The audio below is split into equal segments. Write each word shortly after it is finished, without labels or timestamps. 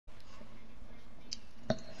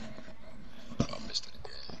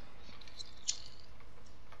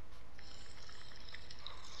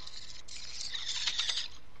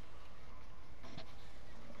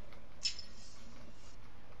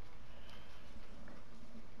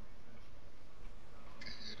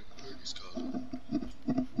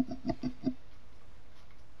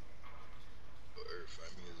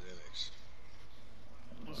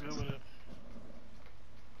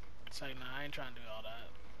trying to do all that.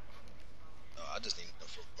 No, I just need to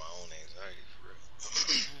for my own anxiety, for real.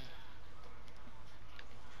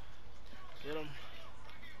 Get him.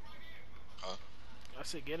 Huh? I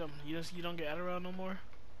said get him. You don't get Adderall no more?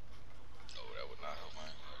 No, that would not help my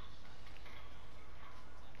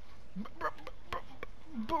anxiety.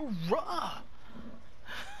 Bruh.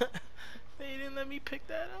 They didn't let me pick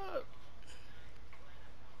that up.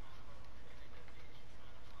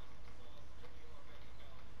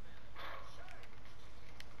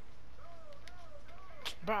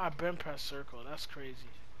 Bro, I been press circle. That's crazy.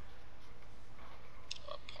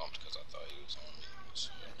 I pumped because I thought he was on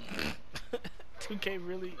me. 2K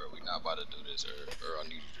really? Bro, we not about to do this, or I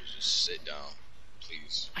need you to just sit down,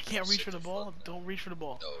 please. I can't reach for the ball. Don't reach for the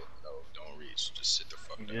ball. No, don't reach. Just sit the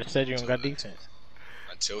fuck down. You just said you don't got defense.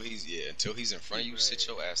 Until he's in front of you, sit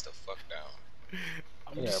your ass the fuck down.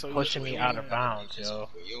 I'm Yeah, just so pushing me out of bounds, yo.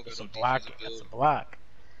 It's a block. It's a block.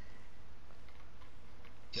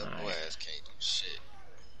 Your boy ass can't do shit.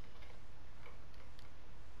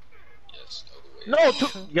 Yes, no,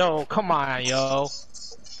 yo, come on, yo.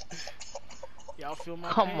 Y'all feel my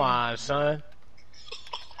Come pain? on, son.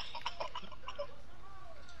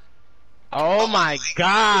 Oh my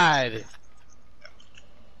god.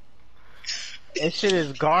 This shit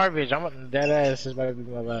is garbage. I'm dead ass. This might be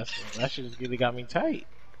my last one. That shit just really got me tight.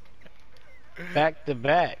 Back to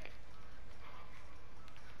back.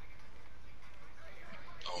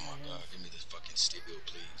 Oh my god, give me this fucking steal,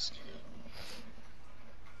 please, nigga.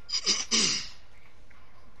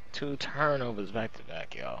 2 turnovers back to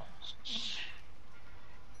back, y'all.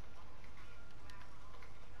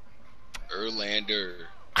 Erlander.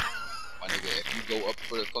 My nigga, if you go up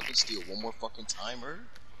for the fucking steal one more fucking timer,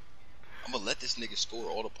 I'm gonna let this nigga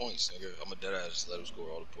score all the points, nigga. I'm gonna dead ass let him score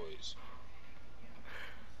all the points.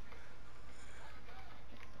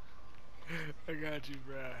 I got you,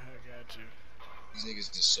 bro. I got you. These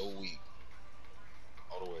niggas just so weak.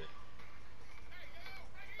 All the way.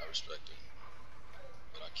 I respect it.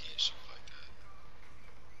 But I can't shoot like that.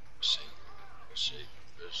 Shake. Shake.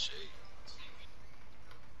 Shake.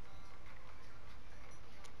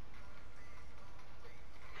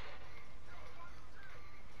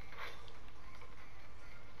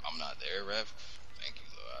 I'm not there, ref. Thank you,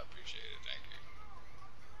 though. I appreciate it.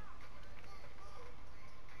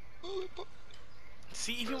 Thank you.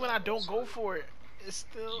 See, even when I don't go for it, it's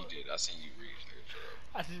still. You did. I seen you reach,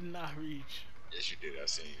 nigga. I did not reach. Yes, you did. I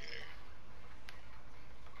seen you there.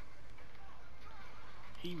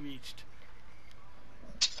 He reached.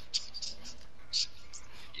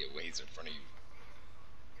 Yeah, when he's in front of you.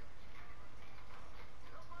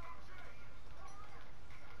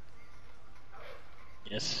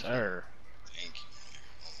 Yes, sir. Thank you.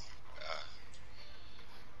 Oh my god.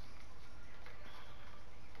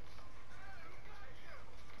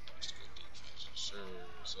 That's good defense. Sir,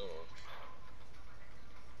 it's off.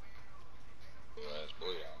 Last boy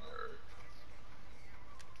down there.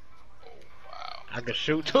 Oh wow. I can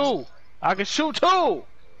shoot too. I can shoot too. Man,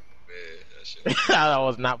 that shit. I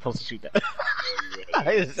was not supposed to shoot that.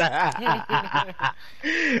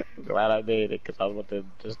 I'm glad I made it because I was about to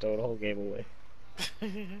just throw the whole game away.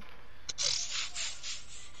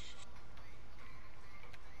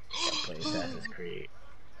 Play Assassin's Creed.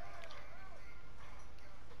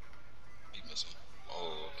 He missing.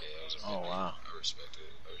 Oh, okay. That was a mid-range. Wow. I respect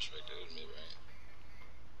it. I respect it. It was mid-range.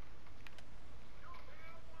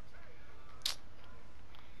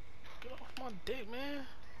 Get off my dick, man.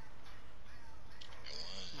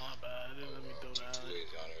 My bad. They didn't let me throw that. 2 ways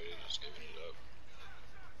down there. They just giving it up.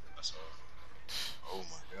 That's all. Oh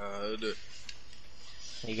my god.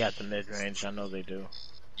 He got the mid range. I know they do.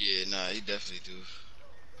 Yeah, nah, he definitely do.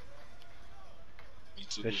 Me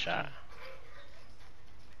too. Good shot.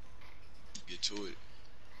 Get to it.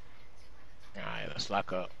 Alright, let's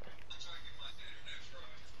lock up.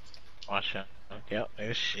 Watch out. Yep,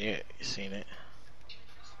 there's shit. You seen it.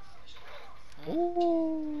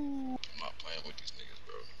 Ooh. I'm not playing with these niggas,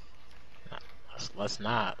 bro. Let's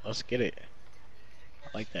not. Let's get it. I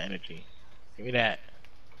like the energy. Give me that.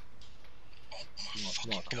 Oh Come on,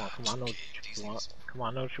 come on, come on, come on. I know what you want. Come on, I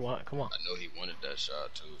know what you want. Come on. I know he wanted that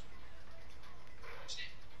shot too.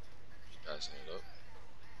 Passing it up.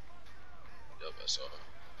 Yep, I saw it.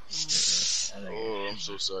 Oh, I'm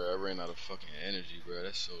so sorry. I ran out of fucking energy, bro.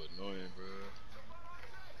 That's so annoying, bro.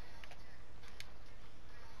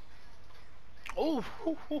 Oh,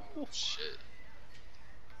 shit.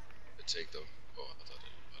 The take though. Oh, I thought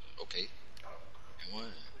that. Okay. And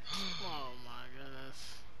one. oh my goodness.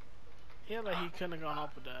 He had like he couldn't have gone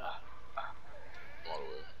up with that. All the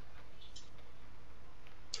way.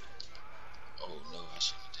 Oh no, I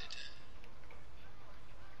shouldn't have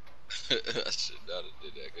did I should not have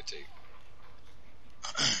did that. Good take.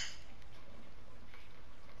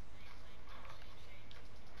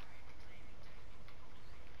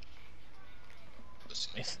 Let's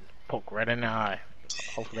see. It's poke right in the eye.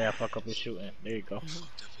 Hopefully I fuck up his shooting. There you go.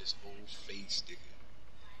 Fucked up his whole face, nigga.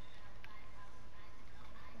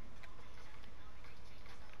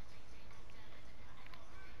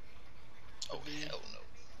 Oh hell no!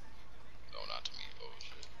 No, not to me. Oh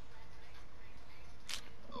shit.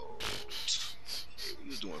 Oh, hey, we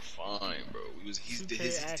was doing fine, bro. We was. He's 2K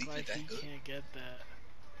his act defense like that he good. can't get that.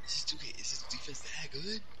 Is his defense that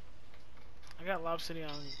good? I got Lob City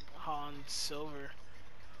on silver.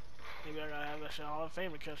 Maybe I gotta have that shit Hall of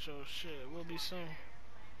Fame to catch those shit. It will be soon.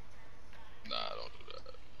 Nah, don't do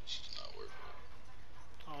that. It's just not worth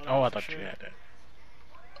it. Oh, I for thought sure. you had that.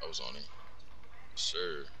 I was on it,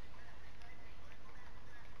 sir.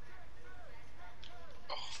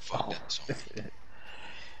 Oh fuck Oh. that song.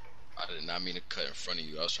 I did not mean to cut in front of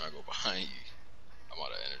you. I was trying to go behind you. I'm out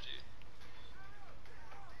of energy.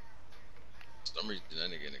 For some reason that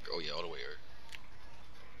nigga in the oh yeah, all the way here.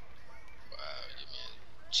 Wow, yeah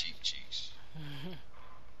man. Cheeks.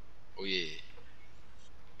 Oh yeah.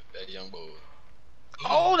 That young boy.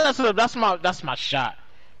 Oh, that's my shot.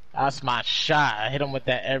 That's my shot. I hit him with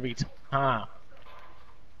that every time.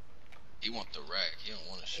 He want the rack. He don't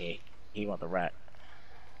want to shoot. He want the rack.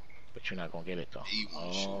 But you're not gonna get it though. He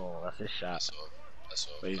want to shoot. Oh, that's his shot. That's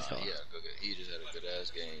all. What you Nah, saw? he just had a good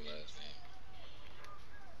ass game last game.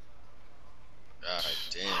 God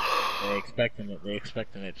damn. They expecting it. They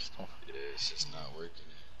expecting it. Just don't. Yeah, it's just not working.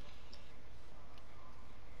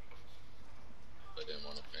 But didn't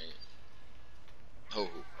want to paint. Oh.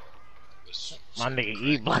 My nigga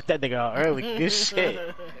E blocked that nigga out early. Good shit.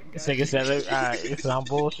 This nigga said, alright, it's not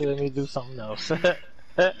bullshit. Let me do something else.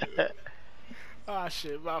 Ah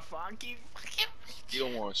shit, my fault. Keep fucking. He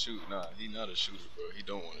don't want to shoot. Nah, he not a shooter, bro. He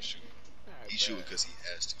don't want to shoot. He shooting because he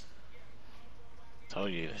has to.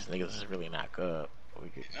 Told you, this nigga is really not good. We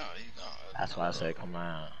could, Nah, he's not. that's why I said, come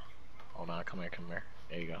on. Hold on, come here.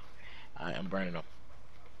 There you go. I'm burning them.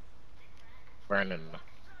 Burning them.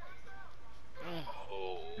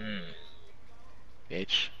 Oh.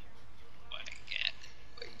 Bitch. My God.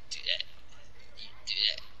 Why you do that? You do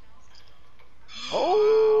that.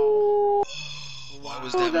 Oh! Why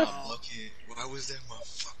was that my bucket? Why was that my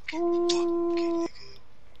fucking nigga?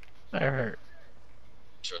 That hurt.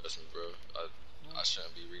 Trust me, bro. I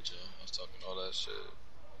shouldn't be reaching. I was talking all that shit.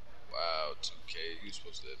 Wow, 2K. You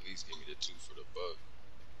supposed to at least give me the 2 for the buck.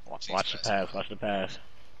 Watch the pass. Watch the pass.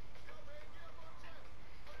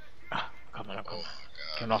 Coming up. Oh my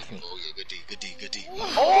god. Turn off me. Oh yeah, good D.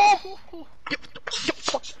 Oh! Oh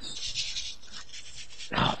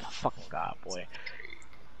my fucking god, boy.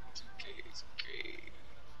 2K is great.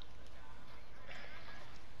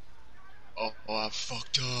 Oh, I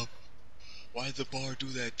fucked up. Why did the bar do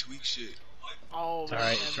that tweak shit? Oh, It's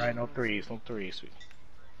alright, it's alright, no threes, sweet.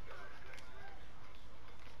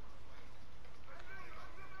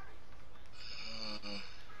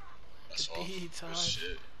 That's Good all. D, Good Tosh.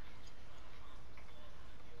 shit.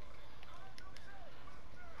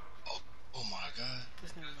 Oh my god.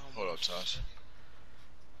 This nigga know Hold up, Tosh.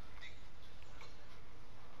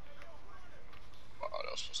 Wow,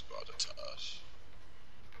 that was supposed to go out to Tosh.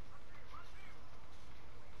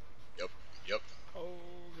 Yep. Oh,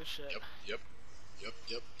 good shit. Yep.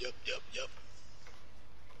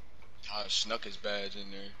 Tosh snuck his badge in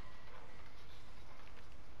there.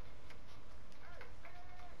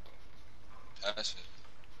 Pass it.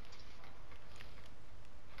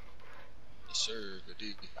 Yes, sir. Good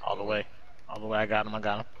D. All the way, I got him.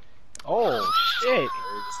 Oh shit!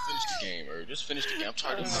 Just finish the game, Just finish the game. I'm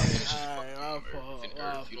tired of not finishing the fucking Alright, game,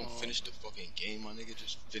 my If you don't fault. finish the fucking game, my nigga,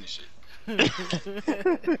 just finish it.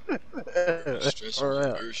 For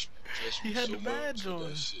real. He had the badge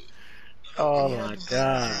on. Oh He had my the badge.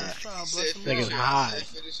 god. He was trying to bless him Nigga's up. high.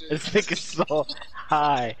 This nigga's so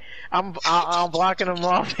high. I'm blocking him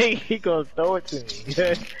off. He gonna throw it to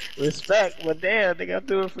me. Respect, but damn, nigga, I'll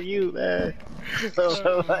do it for you, man.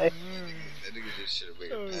 So, like, That nigga just should have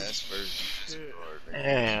made a pass first. Defensive guard, nigga.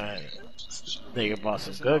 man, nigga bought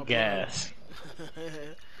some good gas. For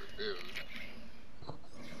real.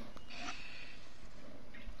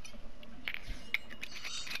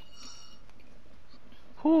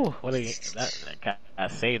 Whew, what a, I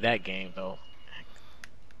saved that game though.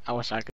 I wish I could.